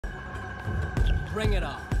Bring it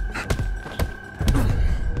on.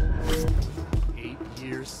 8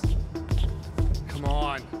 years. Come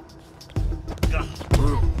on.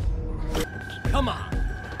 Come on.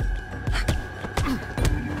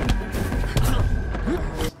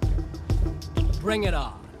 Bring it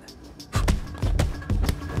on.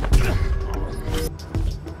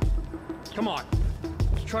 Come on.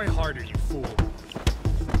 Try harder, you fool.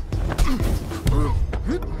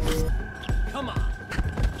 Come on.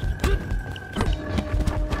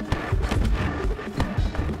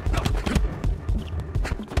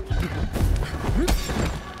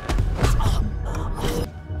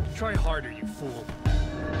 Try harder, you fool.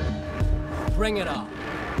 Bring it on.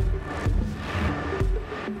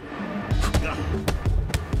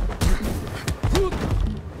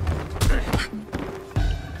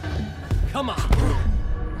 Come on.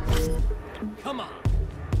 Come on.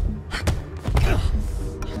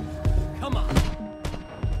 Come on.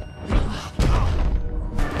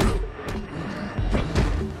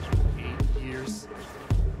 8 years.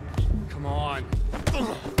 Come on.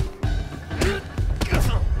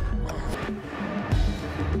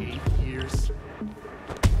 8 years.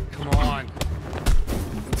 Come on.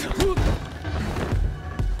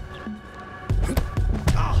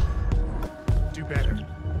 Do better.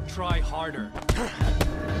 Try harder.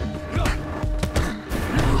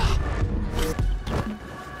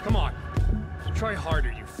 Come on. Try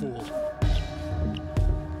harder, you fool.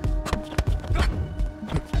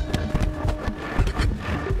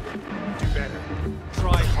 Do better.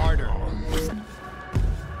 Try harder.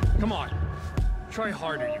 Come on. Try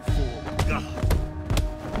harder, you fool.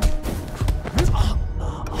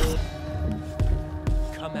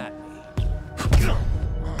 Come at me.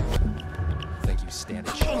 Think you stand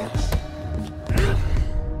a chance?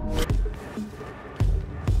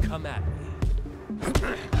 Come at me.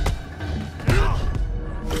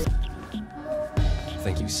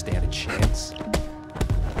 Think you stand a chance?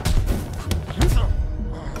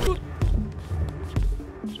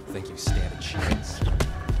 Think you stand a chance?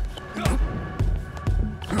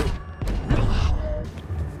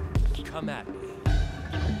 Come at me.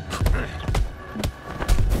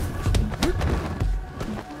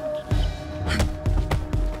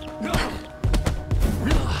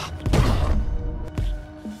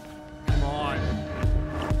 Come on.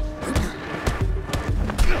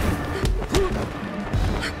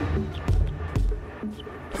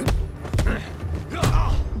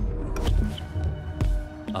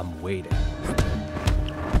 I'm waiting.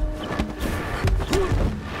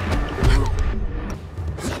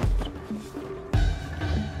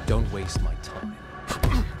 Don't waste my time.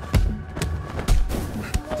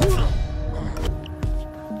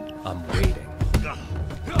 I'm waiting.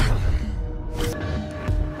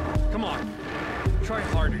 Come on. Try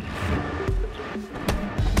harder, you fool.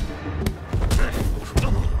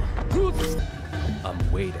 I'm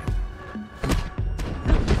waiting.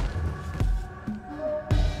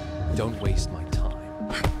 Don't waste my time.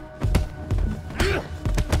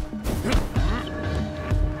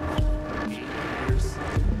 8 years.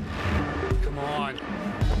 Come on.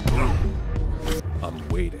 I'm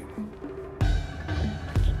waiting.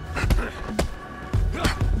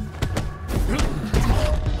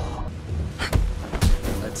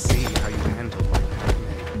 Let's see how you handle my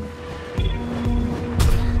panic.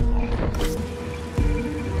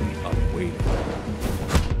 I'm waiting.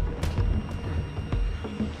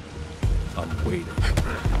 I'm waiting.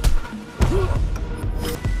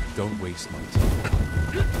 Don't waste my time.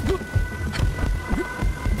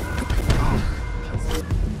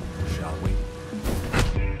 Shall we?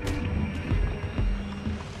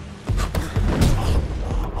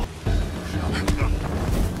 Shall we?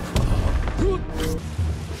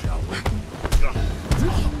 Shall we?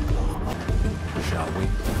 Shall we?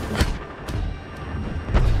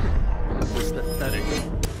 This is pathetic.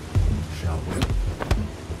 Shall we?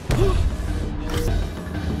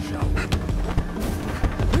 Shall we?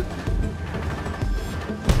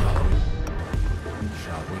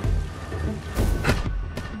 Shall we?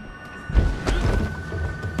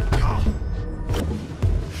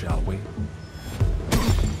 Shall we? Shall we?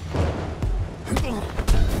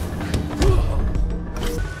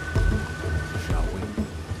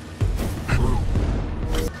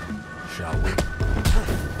 Shall we?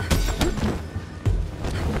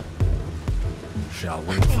 Shall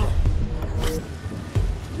we?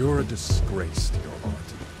 You're a disgrace to your art.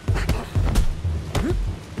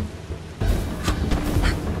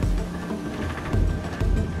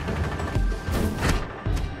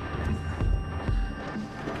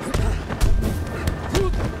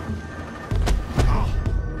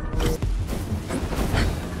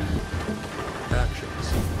 Actions.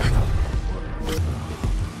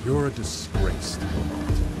 You're a disgrace to your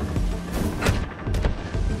art.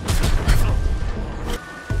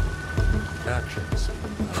 Actions.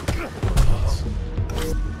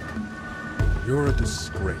 You're a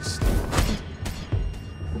disgrace to your art.